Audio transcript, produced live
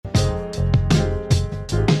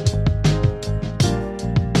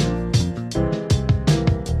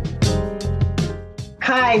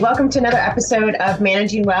Hi, welcome to another episode of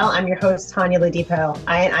Managing Well. I'm your host, Tanya Ladipo.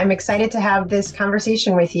 I'm excited to have this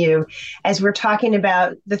conversation with you as we're talking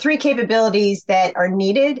about the three capabilities that are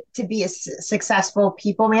needed to be a successful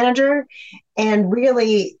people manager, and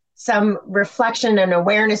really some reflection and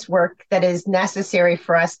awareness work that is necessary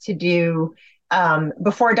for us to do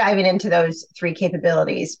before diving into those three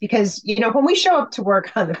capabilities. Because, when we show up to work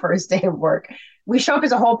on the first day of work, we show up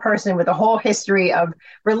as a whole person with a whole history of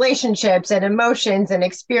relationships and emotions and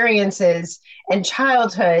experiences and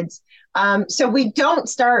childhoods. So we don't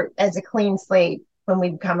start as a clean slate when we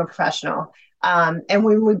become a professional. And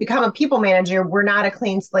when we become a people manager, we're not a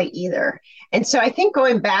clean slate either. And so I think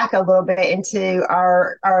going back a little bit into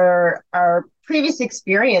our previous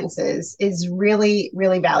experiences is really,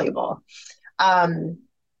 really valuable.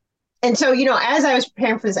 And so, as I was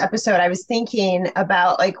preparing for this episode, I was thinking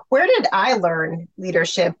about where did I learn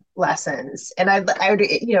leadership lessons? And I would,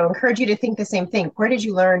 encourage you to think the same thing. Where did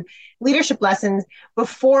you learn leadership lessons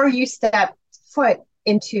before you step foot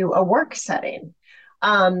into a work setting?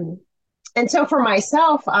 And so for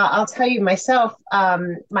myself, I'll tell you myself,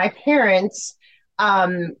 my parents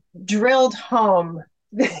drilled home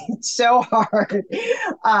so hard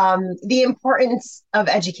the importance of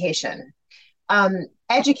education.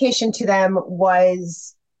 Education to them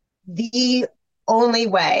was the only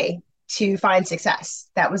way to find success.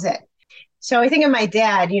 That was it. So I think of my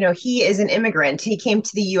dad, he is an immigrant. He came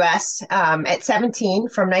to the US at 17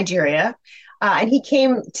 from Nigeria. And he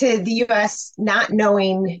came to the US not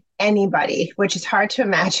knowing anybody, which is hard to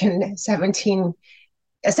imagine a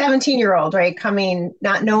 17-year-old, right, coming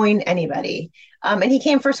not knowing anybody. And he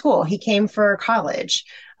came for school. He came for college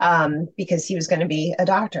because he was going to be a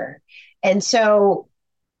doctor. And so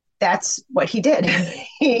that's what he did.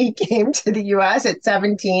 He came to the US at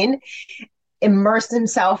 17, immersed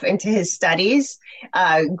himself into his studies,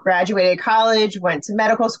 graduated college, went to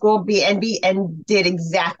medical school, and did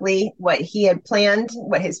exactly what he had planned,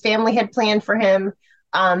 what his family had planned for him,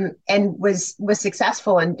 and was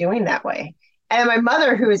successful in doing that way. And my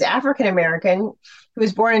mother, who is African American, who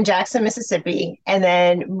was born in Jackson, Mississippi, and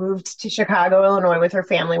then moved to Chicago, Illinois with her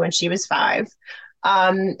family when she was 5,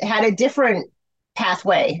 had a different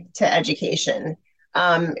pathway to education.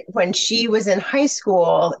 When she was in high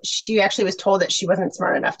school, she actually was told that she wasn't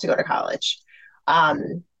smart enough to go to college.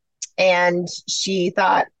 And she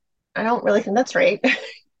thought, I don't really think that's right.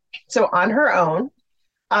 So on her own,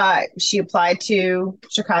 she applied to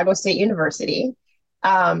Chicago State University,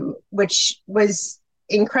 which was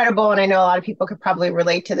incredible. And I know a lot of people could probably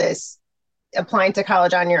relate to this, applying to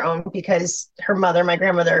college on your own, because her mother, my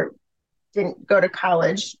grandmother, didn't go to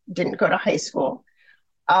college, didn't go to high school.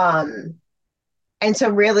 And so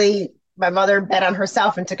really my mother bet on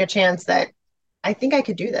herself and took a chance that I think I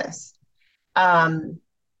could do this. And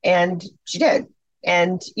she did.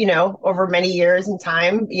 And, over many years and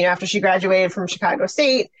time, after she graduated from Chicago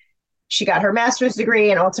State, she got her master's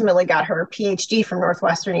degree and ultimately got her PhD from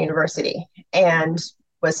Northwestern University and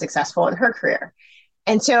was successful in her career.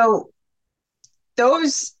 And so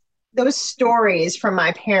those stories from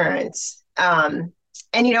my parents, and,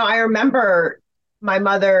 I remember my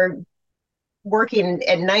mother working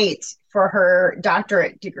at night for her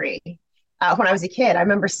doctorate degree when I was a kid. I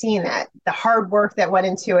remember seeing that, the hard work that went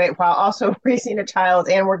into it while also raising a child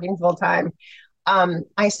and working full time.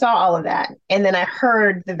 I saw all of that. And then I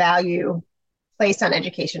heard the value placed on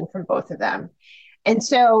education from both of them. And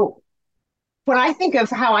so when I think of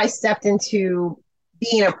how I stepped into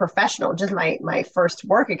being a professional, just my first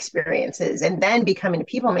work experiences, and then becoming a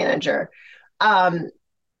people manager,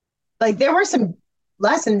 there were some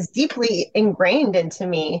lessons deeply ingrained into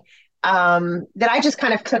me that I just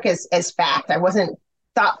kind of took as fact. I wasn't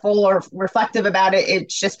thoughtful or reflective about it.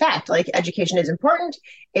 It's just fact. Education is important.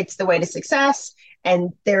 It's the way to success. And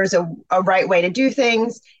there's a right way to do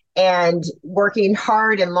things. And working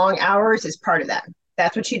hard and long hours is part of that.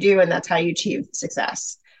 That's what you do. And that's how you achieve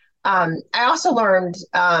success. I also learned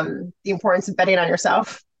the importance of betting on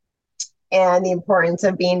yourself and the importance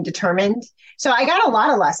of being determined. So I got a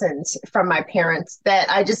lot of lessons from my parents that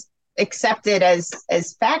I just accepted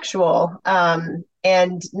as factual,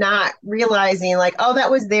 and not realizing oh,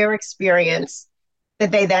 that was their experience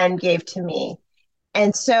that they then gave to me.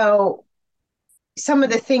 And so some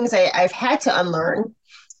of the things I've had to unlearn,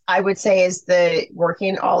 I would say, is the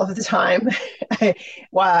working all of the time.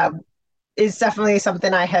 Is definitely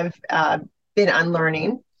something I have been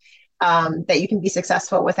unlearning, that you can be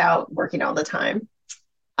successful without working all the time.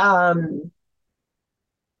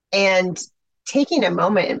 And taking a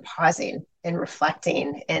moment and pausing and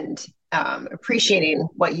reflecting and appreciating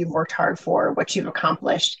what you've worked hard for, what you've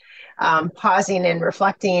accomplished, pausing and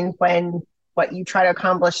reflecting when what you try to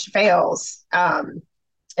accomplish fails,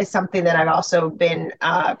 is something that I've also been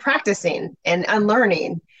practicing and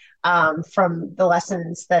unlearning from the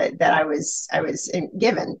lessons that I was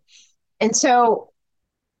given. And so,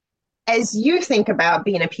 as you think about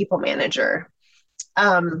being a people manager,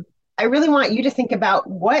 I really want you to think about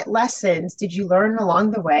what lessons did you learn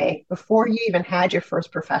along the way before you even had your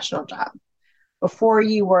first professional job, before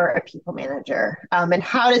you were a people manager, and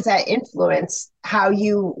how does that influence how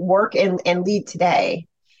you work and lead today?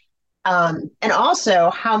 And also,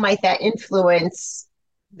 how might that influence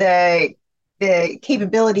the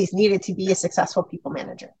capabilities needed to be a successful people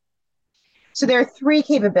manager? So there are three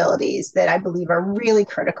capabilities that I believe are really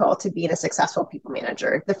critical to being a successful people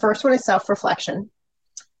manager. The first one is self-reflection.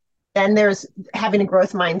 Then there's having a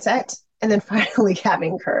growth mindset, and then finally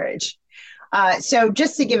having courage. So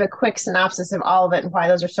just to give a quick synopsis of all of it and why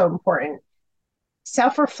those are so important.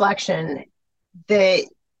 Self-reflection, the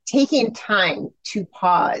taking time to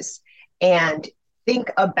pause and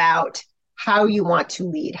think about how you want to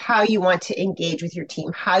lead, how you want to engage with your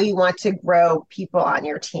team, how you want to grow people on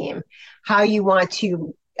your team, how you want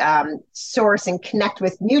to source and connect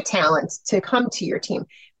with new talents to come to your team.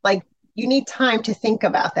 Like, you need time to think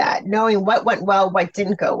about that, knowing what went well, what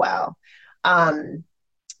didn't go well.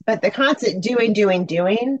 But the constant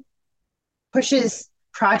doing pushes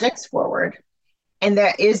projects forward. And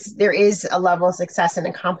there is a level of success and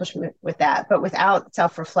accomplishment with that. But without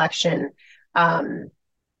self-reflection,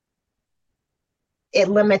 it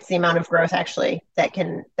limits the amount of growth actually that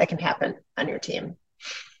can happen on your team.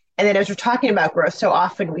 And then as we're talking about growth, so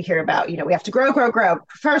often we hear about, we have to grow.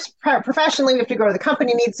 First, professionally, we have to grow. The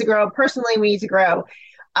company needs to grow. Personally, we need to grow.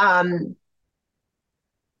 And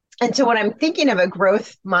so when I'm thinking of a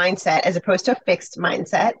growth mindset as opposed to a fixed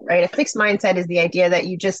mindset, right? A fixed mindset is the idea that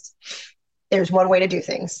there's one way to do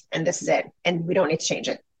things and this is it, and we don't need to change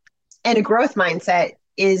it. And a growth mindset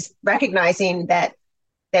is recognizing that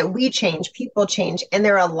we change, people change, and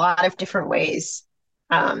there are a lot of different ways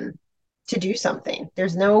to do something.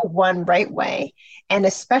 There's no one right way. And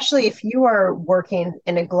especially if you are working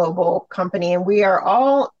in a global company, and we are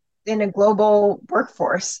all in a global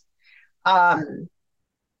workforce,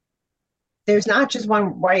 there's not just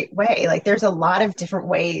one right way. Like, there's a lot of different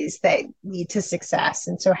ways that lead to success.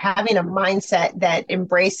 And so having a mindset that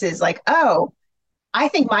embraces like, oh, I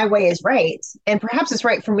think my way is right, and perhaps it's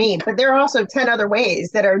right for me, but there are also 10 other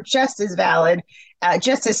ways that are just as valid,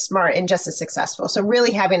 just as smart, and just as successful. So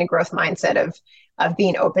really having a growth mindset of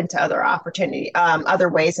being open to other opportunity, other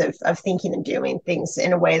ways of thinking and doing things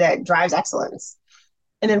in a way that drives excellence.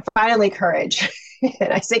 And then finally, courage.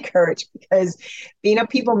 And I say courage because being a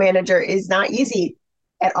people manager is not easy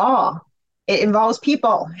at all. It involves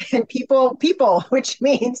people and people, which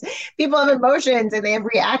means people have emotions and they have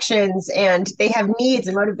reactions and they have needs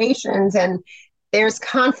and motivations, and there's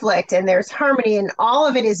conflict and there's harmony, and all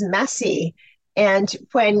of it is messy. And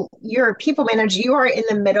when you're a people manager, you are in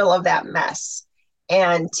the middle of that mess.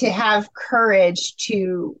 And to have courage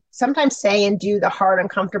to sometimes say and do the hard,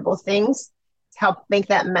 uncomfortable things to help make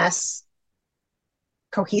that mess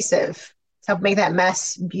cohesive, to help make that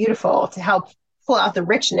mess beautiful, to help pull out the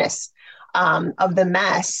richness of the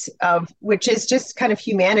mess, which is just kind of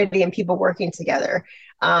humanity and people working together.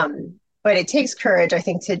 But it takes courage, I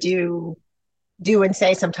think, to do and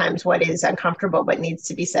say sometimes what is uncomfortable but needs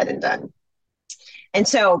to be said and done. And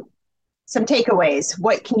so some takeaways.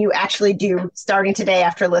 What can you actually do starting today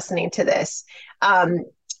after listening to this?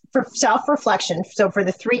 For self-reflection, so for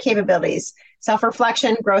the three capabilities,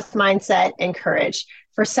 self-reflection, growth mindset, and courage.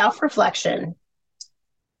 For self-reflection,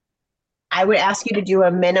 I would ask you to do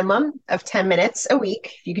a minimum of 10 minutes a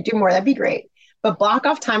week. If you could do more, that'd be great. But block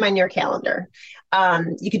off time on your calendar.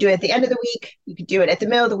 You could do it at the end of the week. You could do it at the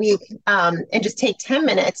middle of the week, and just take 10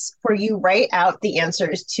 minutes where you write out the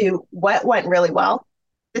answers to what went really well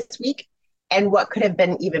this week and what could have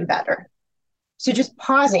been even better. So just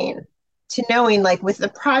pausing to knowing, like, with the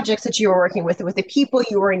projects that you were working with the people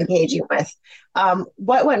you were engaging with,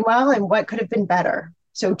 what went well and what could have been better.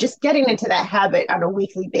 So just getting into that habit on a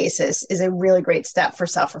weekly basis is a really great step for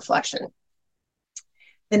self-reflection.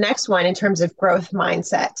 The next one, in terms of growth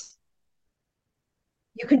mindset,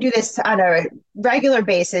 you can do this on a regular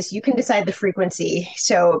basis. You can decide the frequency.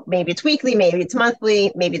 So maybe it's weekly, maybe it's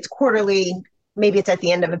monthly, maybe it's quarterly, maybe it's at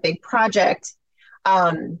the end of a big project,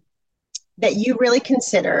 that you really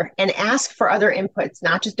consider and ask for other inputs.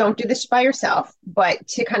 Not just don't do this by yourself, but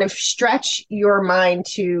to kind of stretch your mind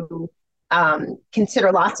to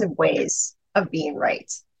consider lots of ways of being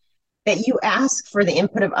right. That you ask for the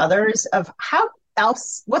input of others of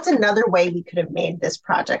what's another way we could have made this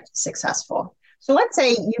project successful. So let's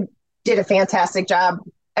say you did a fantastic job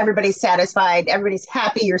everybody's satisfied, everybody's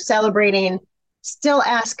happy, you're celebrating, still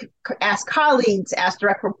ask colleagues, ask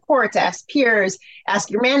direct reports, ask peers, ask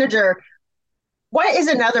your manager, what is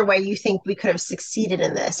another way you think we could have succeeded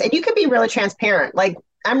in this? And you could be really transparent. Like,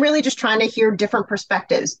 I'm really just trying to hear different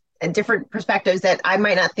perspectives that I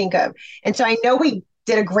might not think of. And so I know we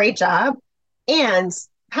did a great job. And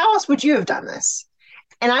how else would you have done this?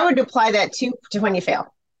 And I would apply that to when you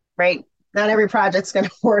fail, right? Not every project's going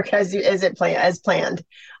to work as planned.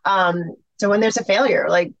 So when there's a failure,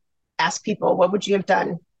 like, ask people, what would you have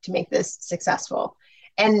done to make this successful?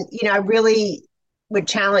 And, I really would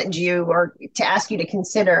challenge you or to ask you to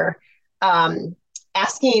consider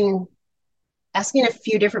asking a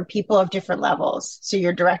few different people of different levels. So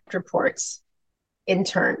your direct reports,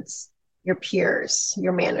 interns, your peers,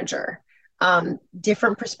 your manager,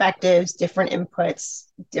 different perspectives, different inputs,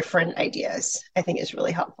 different ideas, I think is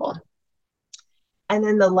really helpful. And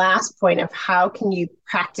then the last point of how can you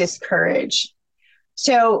practice courage?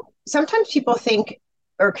 So sometimes people think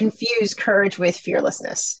or confuse courage with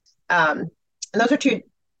fearlessness. And those are two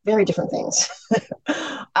very different things.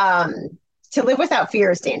 To live without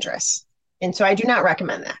fear is dangerous. And so I do not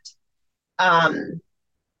recommend that.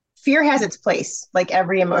 Fear has its place, like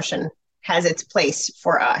every emotion has its place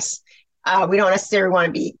for us. We don't necessarily want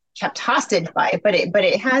to be kept hostage by it, but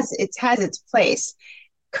it has its place.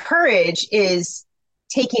 Courage is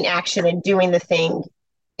taking action and doing the thing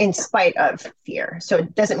in spite of fear. So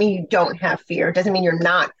it doesn't mean you don't have fear. It doesn't mean you're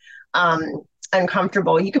not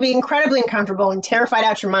uncomfortable. You could be incredibly uncomfortable and terrified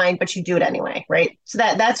out your mind, but you do it anyway, right? So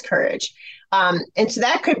that's courage. And so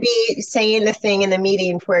that could be saying the thing in the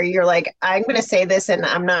meeting where you're like, I'm going to say this and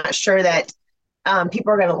I'm not sure that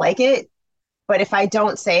people are going to like it. But if I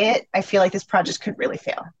don't say it, I feel like this project could really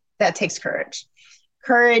fail. That takes courage.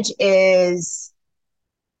 Courage is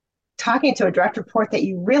talking to a direct report that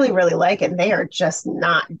you really, really like, and they are just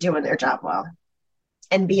not doing their job well.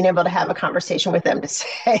 And being able to have a conversation with them to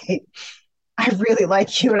say, I really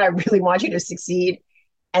like you and I really want you to succeed.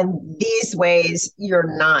 And these ways,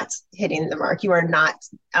 you're not hitting the mark. You are not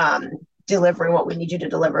delivering what we need you to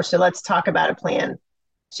deliver. So let's talk about a plan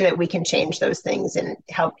so that we can change those things and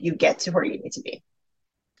help you get to where you need to be.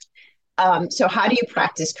 So how do you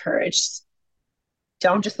practice courage?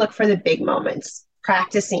 Don't just look for the big moments.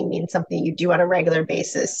 Practicing means something you do on a regular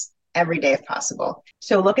basis every day if possible.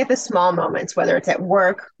 So look at the small moments, whether it's at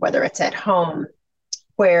work, whether it's at home,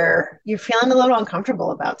 where you're feeling a little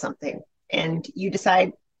uncomfortable about something and you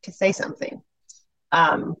decide to say something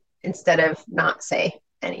instead of not say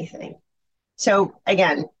anything. So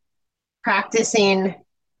again, practicing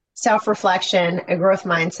self-reflection, a growth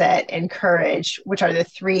mindset, and courage, which are the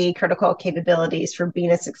three critical capabilities for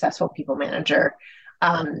being a successful people manager,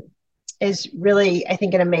 is really, I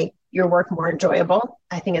think, going to make your work more enjoyable.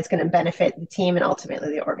 I think it's going to benefit the team and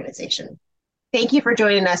ultimately the organization. Thank you for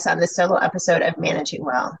joining us on this solo episode of Managing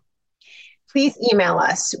Well. Please email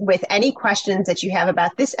us with any questions that you have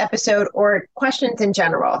about this episode or questions in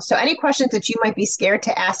general. So any questions that you might be scared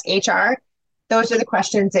to ask HR, those are the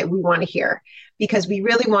questions that we want to hear, because we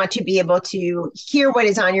really want to be able to hear what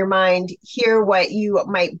is on your mind, hear what you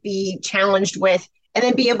might be challenged with, and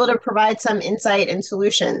then be able to provide some insight and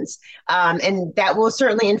solutions. And that will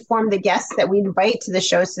certainly inform the guests that we invite to the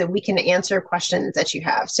show so that we can answer questions that you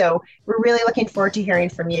have. So we're really looking forward to hearing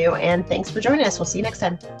from you. And thanks for joining us. We'll see you next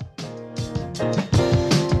time.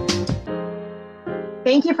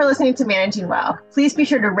 Thank you for listening to Managing Well. Please be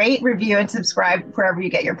sure to rate, review, and subscribe wherever you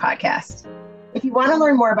get your podcast. If you want to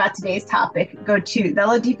learn more about today's topic, go to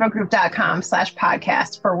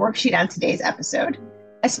theladepogroup.com/podcast for a worksheet on today's episode.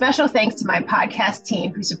 A special thanks to my podcast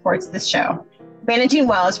team who supports this show. Managing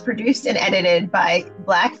Well is produced and edited by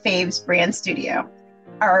Black Faves Brand Studio.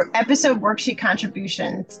 Our episode worksheet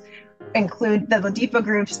contributions include the LaDepot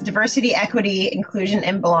Group's Diversity, Equity, Inclusion,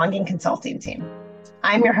 and Belonging Consulting team.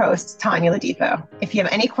 I'm your host, Tanya LaDepot. If you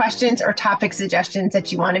have any questions or topic suggestions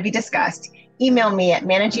that you want to be discussed, email me at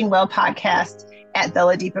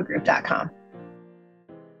managingwellpodcast@theladepogroup.com.